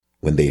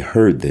when they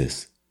heard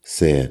this,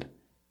 said,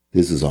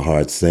 "This is a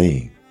hard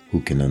saying.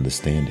 Who can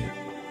understand it?"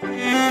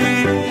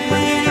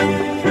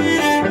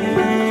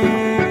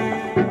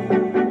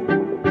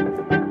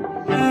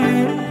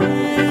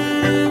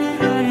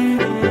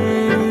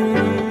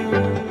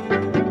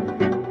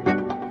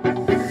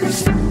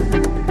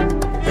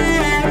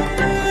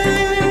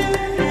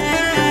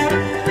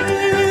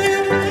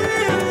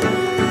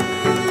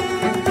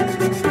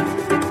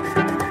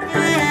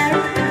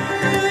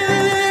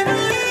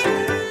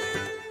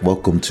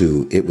 Welcome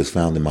to It Was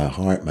Found in My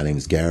Heart. My name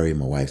is Gary.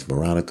 My wife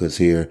Veronica is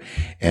here,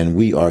 and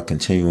we are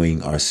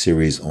continuing our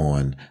series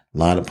on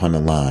Line Upon the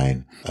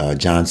Line,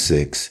 John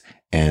 6,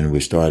 and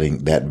we're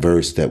starting that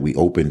verse that we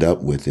opened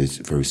up with is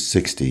verse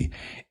 60,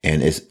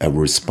 and it's a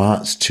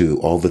response to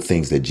all the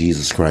things that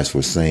Jesus Christ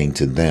was saying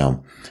to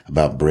them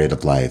about bread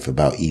of life,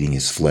 about eating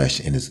his flesh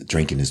and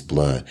drinking his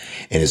blood,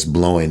 and it's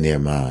blowing their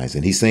minds.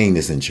 And he's saying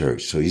this in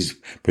church, so he's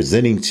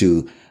presenting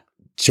to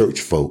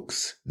church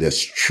folks this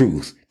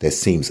truth that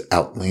seems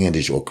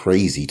outlandish or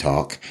crazy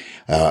talk,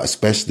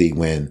 especially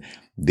when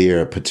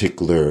their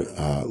particular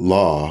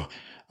law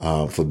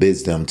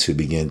forbids them to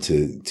begin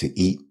to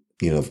eat.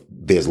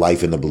 There's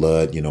life in the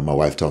blood. My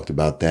wife talked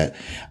about that,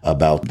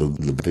 about the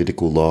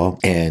Levitical law.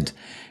 And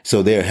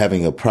so they're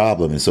having a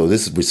problem. And so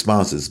this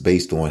response is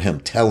based on him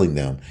telling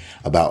them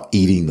about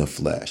eating the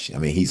flesh. I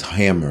mean, he's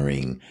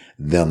hammering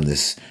them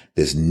this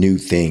new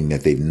thing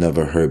that they've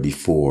never heard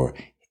before.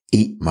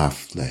 Eat my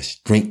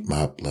flesh, drink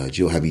my blood.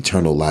 You'll have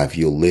eternal life.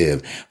 You'll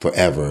live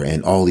forever,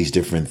 and all these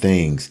different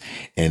things.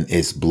 And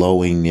it's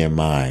blowing their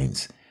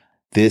minds.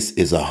 This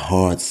is a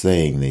hard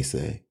saying, they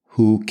say.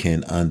 Who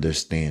can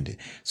understand it?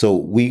 So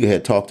we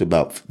had talked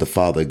about the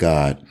Father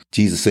God,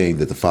 Jesus saying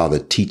that the Father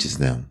teaches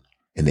them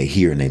and they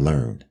hear and they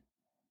learn.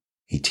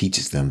 He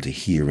teaches them to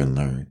hear and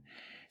learn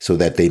so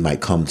that they might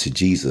come to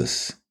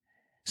Jesus.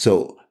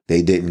 So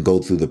they didn't go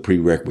through the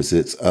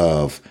prerequisites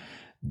of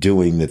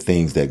doing the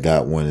things that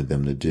God wanted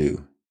them to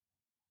do.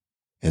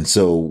 And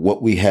so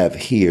what we have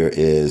here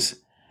is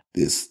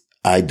this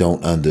I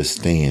don't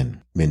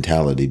understand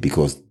mentality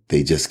because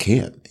they just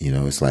can't.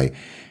 It's like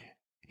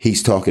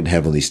he's talking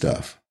heavenly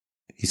stuff.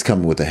 He's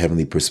coming with a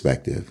heavenly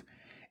perspective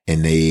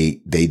and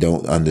they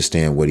don't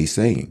understand what he's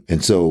saying.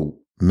 And so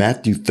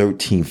Matthew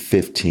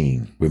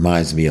 13:15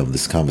 reminds me of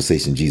this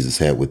conversation Jesus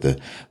had with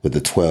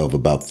the 12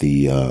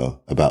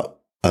 about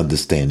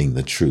understanding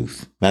the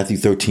truth. Matthew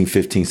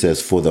 13:15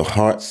 says, "For the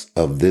hearts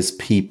of this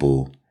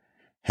people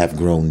have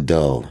grown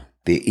dull.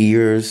 Their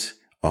ears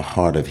are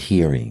hard of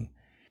hearing,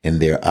 and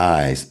their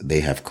eyes they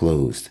have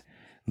closed,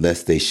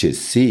 lest they should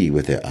see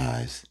with their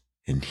eyes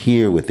and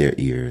hear with their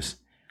ears,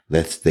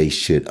 lest they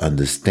should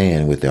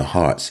understand with their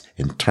hearts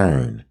and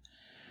turn,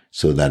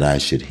 so that I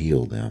should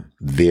heal them."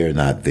 They're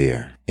not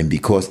there. And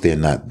because they're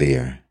not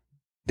there,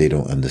 they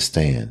don't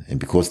understand. And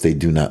because they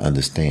do not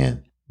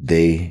understand,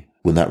 they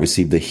will not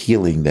receive the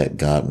healing that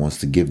God wants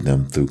to give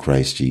them through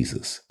Christ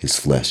Jesus, his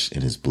flesh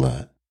and his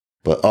blood.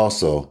 But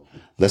also,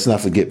 let's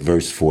not forget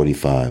verse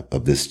 45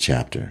 of this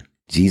chapter.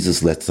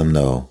 Jesus lets them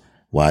know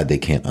why they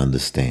can't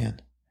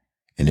understand.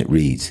 And it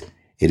reads,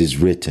 "It is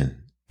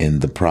written in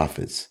the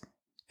prophets,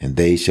 and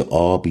they shall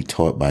all be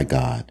taught by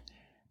God.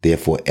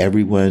 Therefore,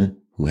 everyone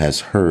who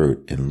has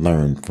heard and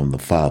learned from the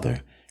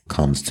Father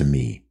comes to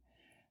me."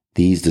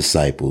 These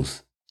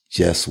disciples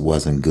just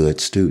wasn't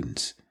good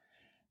students.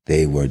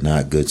 They were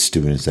not good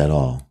students at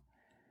all.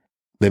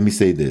 Let me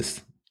say this.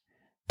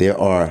 There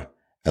are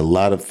a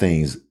lot of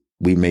things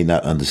we may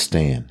not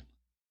understand.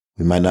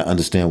 We might not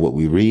understand what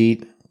we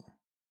read.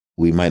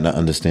 We might not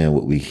understand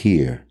what we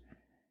hear.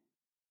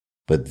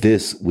 But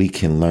this we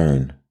can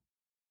learn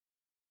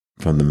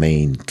from the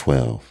main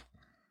 12.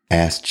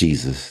 Ask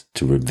Jesus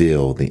to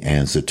reveal the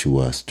answer to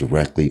us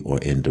directly or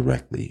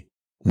indirectly.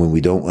 When we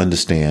don't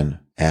understand,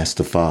 ask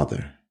the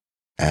Father.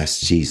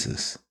 Ask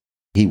Jesus.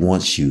 He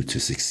wants you to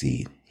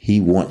succeed. He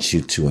wants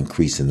you to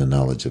increase in the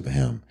knowledge of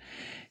him.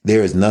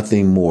 There is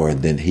nothing more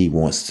than he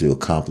wants to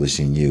accomplish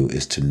in you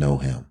is to know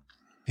him.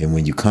 And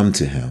when you come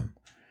to him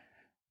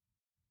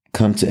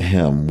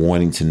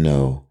wanting to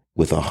know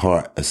with a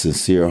heart, a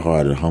sincere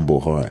heart, a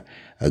humble heart,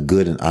 a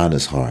good and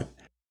honest heart,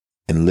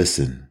 and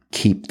listen,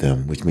 keep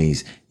them, which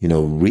means,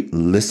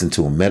 listen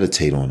to them,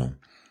 meditate on them,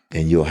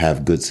 and you'll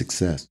have good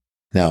success.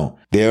 Now,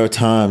 there were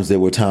times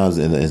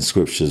in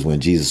scriptures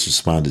when Jesus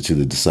responded to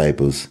the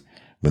disciples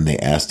when they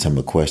asked him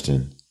a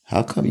question.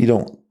 How come you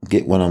don't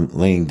get what I'm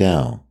laying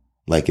down?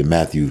 Like in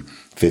Matthew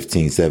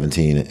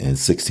 15:17 and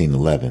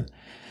 16:11.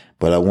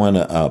 But I want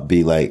to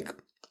be like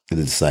the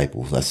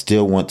disciples. I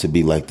still want to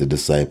be like the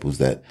disciples,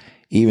 that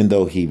even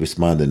though he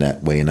responded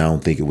that way, and I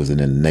don't think it was in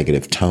a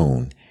negative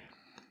tone,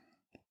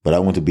 but I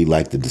want to be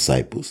like the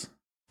disciples.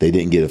 They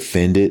didn't get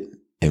offended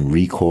and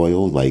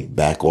recoil, like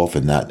back off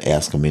and not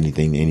ask him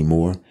anything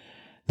anymore.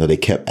 No, they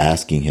kept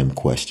asking him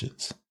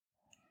questions.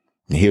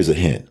 And here's a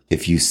hint.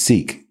 If you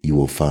seek, you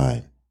will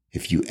find.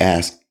 If you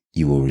ask,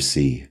 you will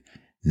receive.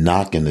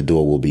 Knock and the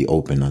door will be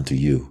open unto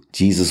you.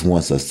 Jesus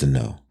wants us to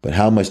know. But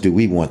how much do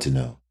we want to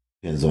know?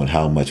 Depends on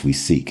how much we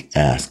seek,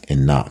 ask,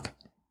 and knock.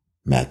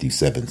 Matthew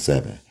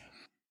 7:7.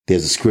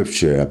 There's a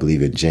scripture, I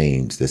believe in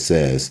James, that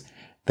says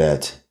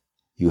that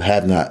you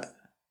have not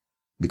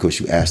because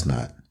you ask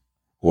not,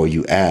 or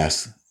you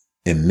ask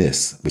and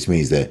miss, which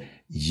means that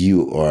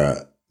you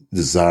are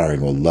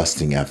desiring or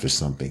lusting after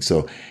something.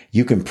 So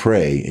you can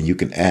pray and you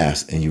can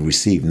ask and you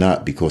receive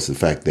not because of the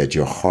fact that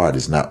your heart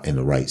is not in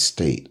the right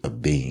state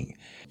of being.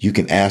 You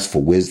can ask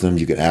for wisdom.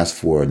 You can ask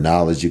for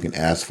knowledge. You can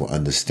ask for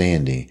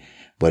understanding.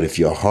 But if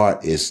your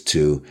heart is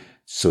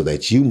so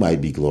that you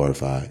might be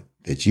glorified,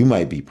 that you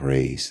might be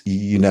praised,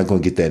 you're not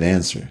going to get that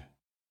answer.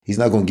 He's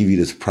not going to give you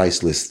this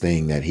priceless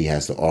thing that he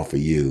has to offer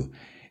you.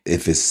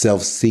 If it's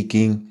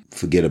self-seeking,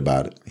 forget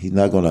about it. He's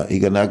not going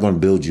to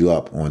build you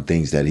up on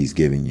things that he's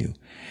giving you.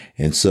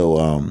 And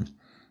so,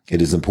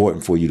 it is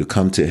important for you to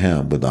come to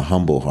him with a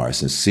humble heart,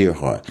 sincere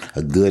heart,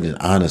 a good and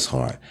honest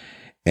heart.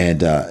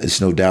 And, it's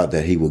no doubt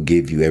that he will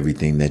give you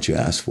everything that you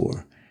ask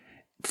for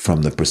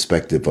from the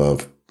perspective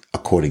of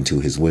according to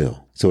his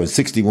will. So in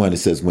 61, it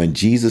says, when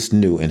Jesus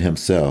knew in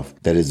himself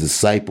that his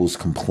disciples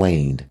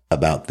complained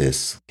about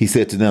this, he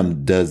said to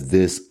them, does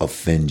this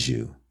offend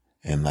you?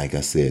 And like I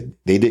said,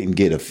 they didn't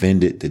get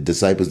offended. The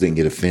disciples didn't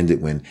get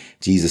offended when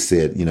Jesus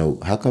said,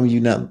 how come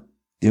you don't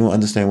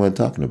understand what I'm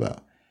talking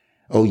about?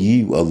 Oh,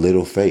 you a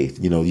little faith.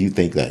 You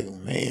think like,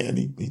 man,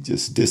 he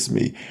just dissed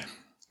me.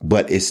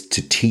 But it's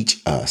to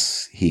teach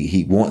us.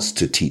 He wants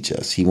to teach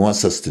us. He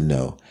wants us to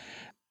know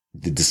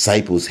the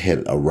disciples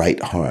had a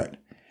right heart.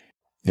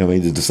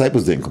 The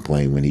disciples didn't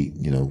complain when he,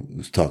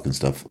 was talking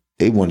stuff.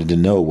 They wanted to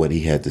know what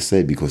he had to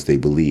say because they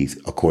believed,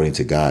 according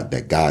to God,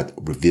 that God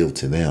revealed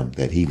to them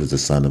that he was the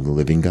Son of the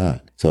living God.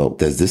 So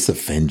does this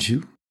offend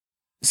you?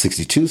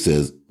 62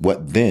 says,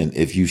 what then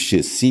if you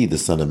should see the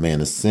Son of Man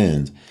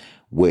ascend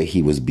where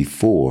he was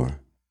before?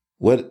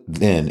 What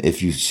then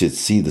if you should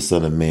see the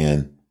Son of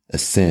Man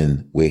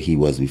ascend where he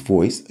was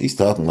before? He's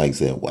talking like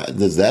saying, why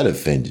does that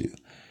offend you?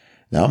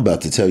 Now I'm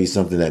about to tell you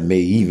something that may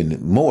even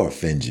more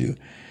offend you.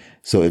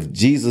 So if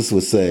Jesus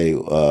would say,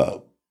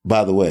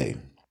 by the way,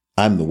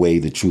 I'm the way,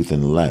 the truth,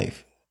 and the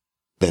life,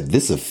 that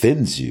this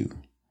offends you,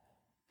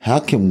 how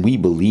can we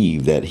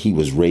believe that he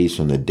was raised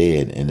from the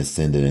dead and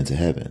ascended into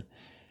heaven?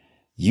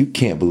 You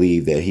can't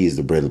believe that he is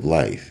the bread of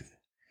life.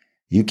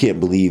 You can't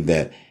believe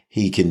that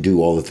he can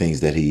do all the things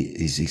that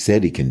he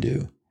said he can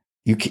do.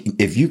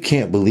 If you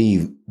can't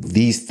believe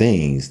these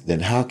things,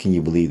 then how can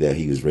you believe that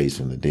he was raised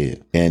from the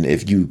dead? And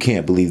if you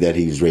can't believe that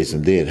he was raised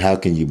from the dead, how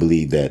can you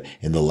believe that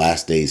in the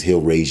last days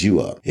he'll raise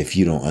you up if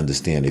you don't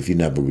understand, if you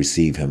never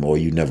receive him or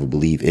you never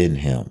believe in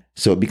him?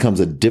 So it becomes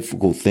a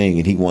difficult thing,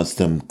 and he wants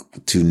them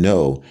to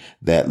know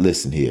that,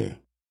 listen here,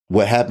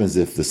 what happens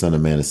if the Son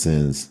of Man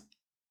ascends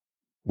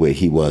where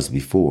he was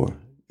before?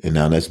 And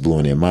now that's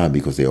blowing their mind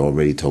because they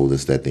already told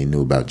us that they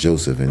knew about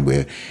Joseph and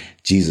where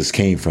Jesus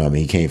came from.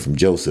 He came from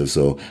Joseph.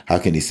 So how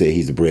can he say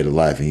he's the bread of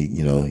life?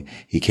 And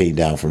he came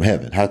down from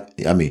heaven.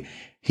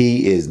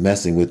 He is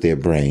messing with their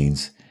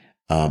brains,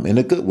 in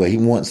a good way. He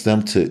wants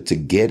them to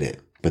get it,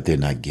 but they're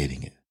not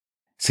getting it.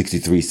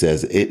 63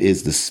 says, it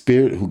is the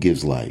spirit who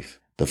gives life.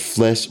 The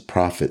flesh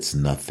profits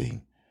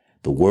nothing.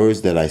 The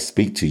words that I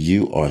speak to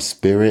you are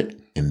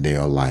spirit and they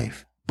are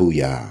life.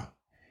 Booyah.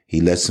 He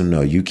lets them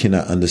know you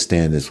cannot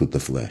understand this with the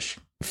flesh.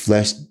 The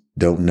flesh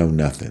don't know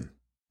nothing.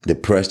 The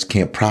flesh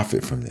can't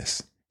profit from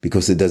this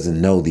because it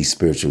doesn't know these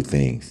spiritual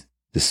things.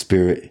 The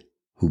spirit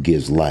who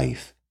gives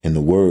life, and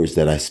the words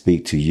that I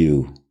speak to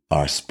you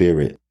are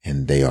spirit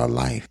and they are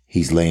life.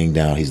 He's laying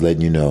down, he's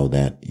letting you know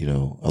that,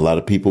 a lot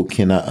of people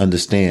cannot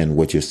understand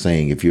what you're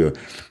saying. If you're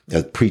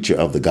a preacher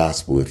of the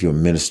gospel, if you're a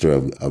minister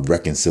of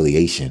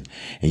reconciliation,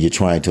 and you're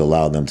trying to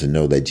allow them to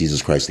know that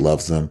Jesus Christ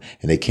loves them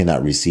and they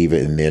cannot receive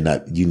it, and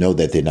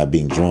that they're not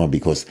being drawn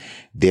because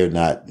they're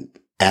not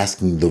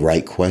asking the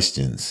right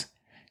questions.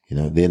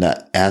 They're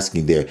not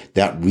asking, they're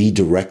not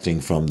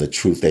redirecting from the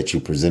truth that you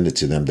presented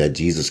to them, that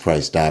Jesus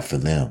Christ died for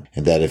them,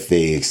 and that if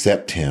they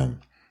accept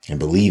him and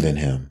believe in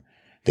him,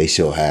 they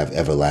shall have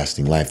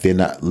everlasting life. They're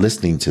not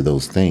listening to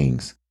those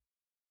things.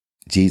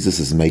 Jesus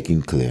is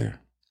making clear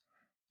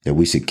that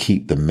we should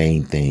keep the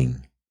main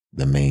thing,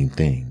 the main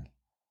thing.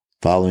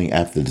 Following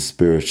after the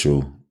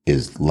spiritual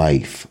is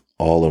life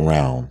all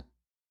around,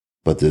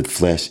 but the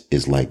flesh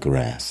is like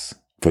grass.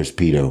 1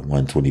 Peter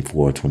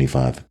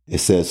 1:24-25. It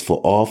says, for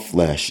all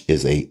flesh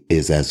is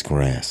as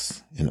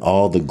grass, and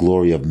all the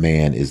glory of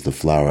man is the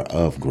flower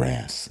of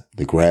grass.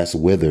 The grass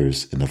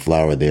withers, and the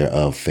flower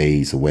thereof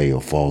fades away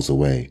or falls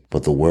away.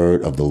 But the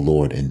word of the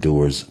Lord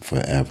endures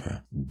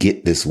forever.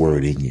 Get this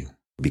word in you,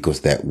 because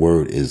that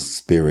word is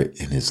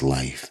spirit and is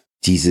life.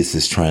 Jesus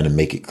is trying to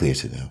make it clear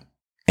to them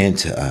and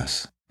to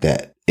us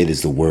that it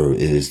is the word,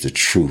 it is the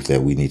truth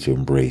that we need to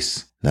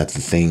embrace, not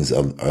the things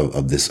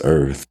of this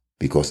earth,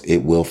 because it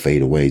will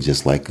fade away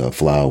just like a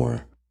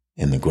flower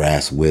and the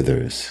grass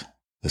withers.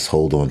 Let's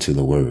hold on to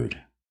the word.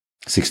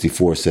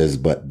 64 says,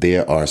 but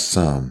there are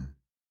some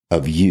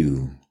of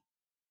you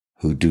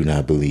who do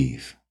not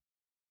believe.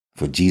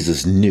 For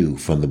Jesus knew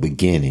from the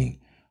beginning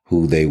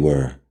who they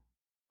were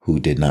who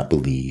did not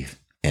believe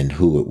and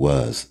who it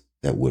was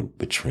that would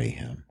betray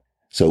him.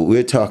 So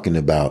we're talking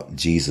about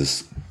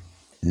Jesus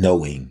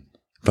knowing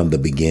from the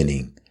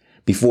beginning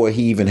Before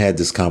he even had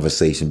this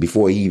conversation,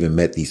 before he even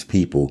met these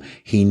people,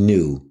 he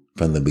knew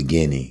from the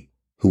beginning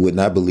who would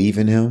not believe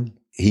in him.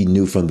 He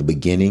knew from the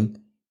beginning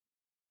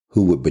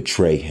who would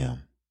betray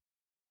him.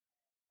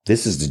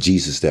 This is the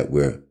Jesus that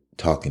we're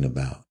talking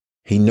about.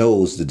 He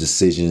knows the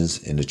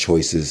decisions and the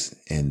choices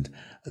and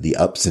the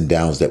ups and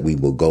downs that we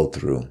will go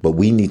through. But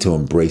we need to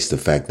embrace the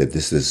fact that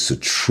this is the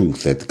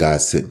truth that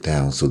God sent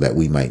down so that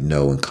we might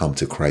know and come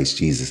to Christ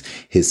Jesus,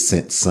 his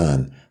sent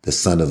son, the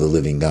Son of the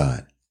living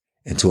God,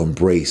 and to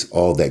embrace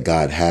all that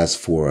God has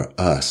for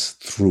us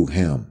through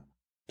him.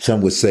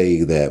 Some would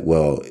say that,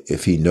 well,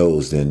 if he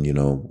knows, then,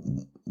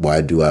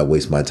 why do I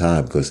waste my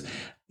time? Because,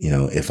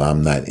 if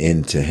I'm not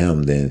into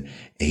him, then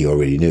he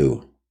already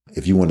knew.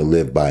 If you want to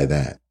live by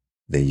that,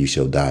 then you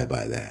shall die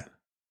by that.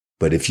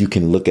 But if you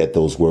can look at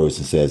those words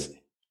and says,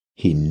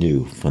 he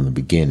knew from the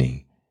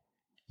beginning,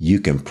 you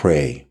can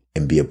pray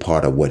and be a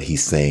part of what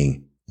he's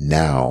saying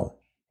now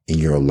in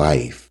your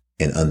life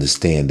and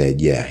understand that,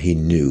 yeah, he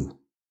knew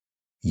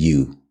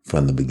you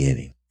from the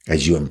beginning.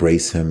 As you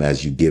embrace him,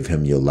 as you give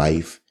him your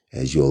life,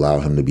 as you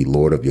allow him to be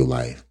Lord of your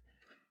life,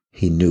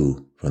 he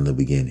knew from the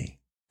beginning.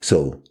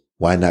 So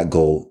why not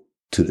go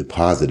to the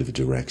positive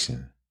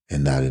direction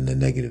and not in the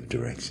negative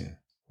direction?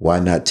 Why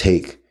not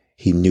take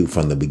he knew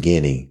from the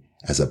beginning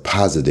as a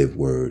positive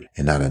word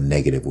and not a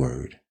negative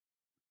word?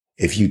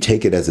 If you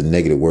take it as a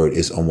negative word,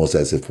 it's almost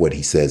as if what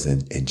he says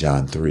in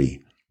John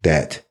 3,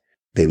 that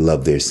they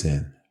love their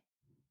sin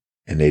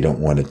and they don't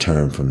want to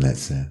turn from that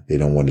sin. They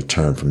don't want to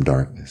turn from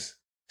darkness.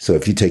 So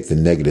if you take the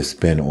negative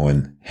spin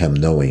on him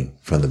knowing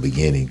from the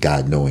beginning,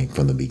 God knowing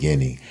from the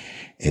beginning,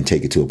 and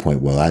take it to a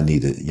point, well, I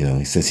need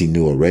to, since he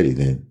knew already,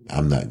 then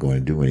I'm not going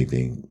to do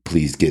anything.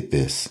 Please get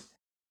this.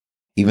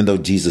 Even though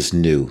Jesus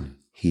knew,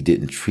 he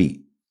didn't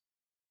treat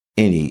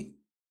any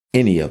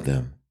of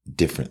them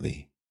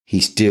differently. He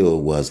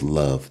still was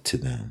love to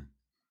them.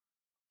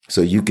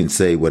 So you can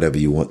say whatever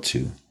you want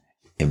to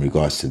in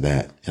regards to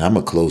that. And I'm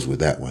going to close with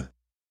that one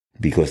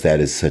because that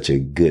is such a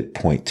good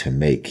point to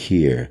make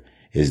here,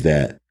 is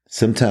that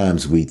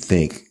sometimes we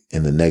think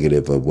in the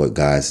negative of what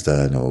God's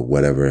done or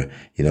whatever,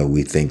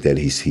 we think that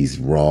he's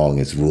wrong.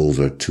 His rules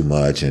are too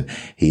much and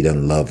he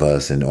doesn't love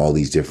us and all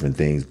these different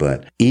things.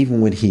 But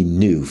even when he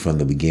knew from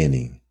the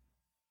beginning,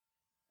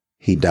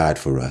 he died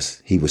for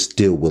us. He was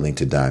still willing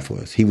to die for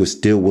us. He was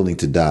still willing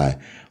to die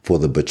for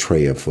the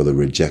betrayer, for the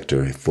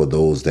rejecter, for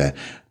those that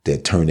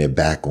turned their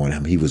back on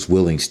him. He was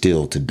willing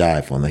still to die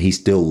for them. He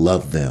still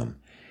loved them,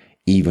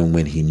 even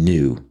when he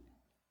knew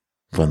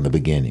from the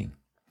beginning.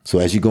 So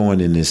as you go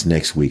on in this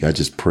next week, I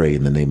just pray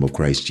in the name of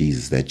Christ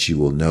Jesus that you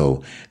will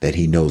know that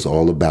he knows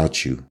all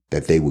about you,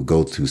 that they will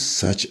go through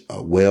such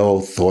a well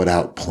thought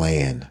out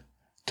plan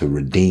to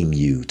redeem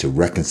you, to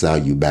reconcile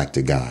you back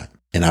to God.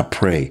 And I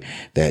pray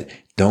that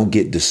don't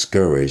get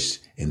discouraged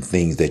in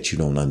things that you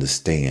don't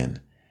understand.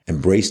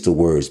 Embrace the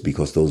words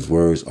because those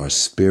words are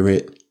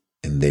spirit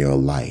and they are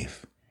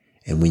life.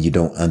 And when you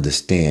don't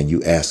understand,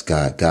 you ask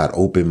God, God,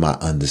 open my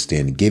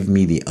understanding. Give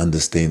me the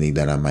understanding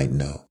that I might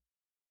know.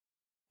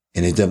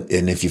 And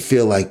if you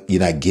feel like you're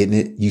not getting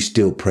it, you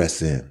still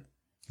press in.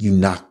 You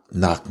knock.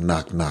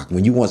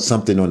 When you want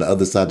something on the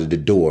other side of the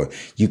door,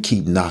 you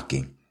keep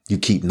knocking. You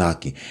keep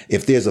knocking.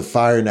 If there's a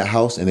fire in the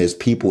house and there's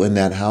people in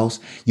that house,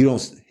 you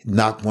don't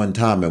knock one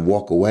time and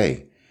walk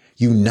away.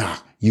 You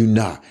knock. You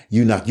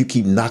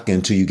keep knocking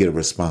until you get a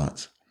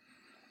response.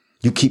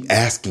 You keep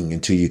asking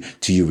until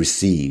you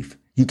receive.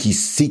 You keep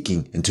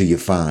seeking until you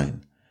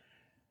find.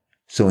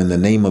 So in the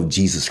name of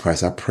Jesus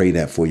Christ, I pray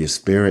that for your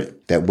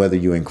spirit, that whether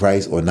you're in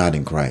Christ or not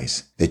in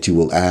Christ, that you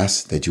will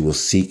ask, that you will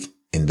seek,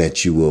 and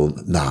that you will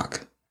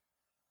knock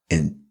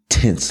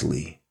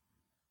intensely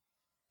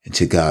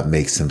until God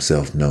makes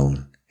himself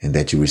known and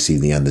that you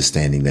receive the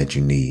understanding that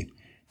you need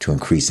to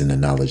increase in the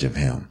knowledge of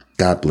him.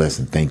 God bless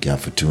and thank y'all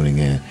for tuning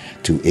in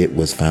to It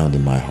Was Found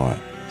in My Heart.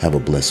 Have a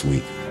blessed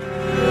week.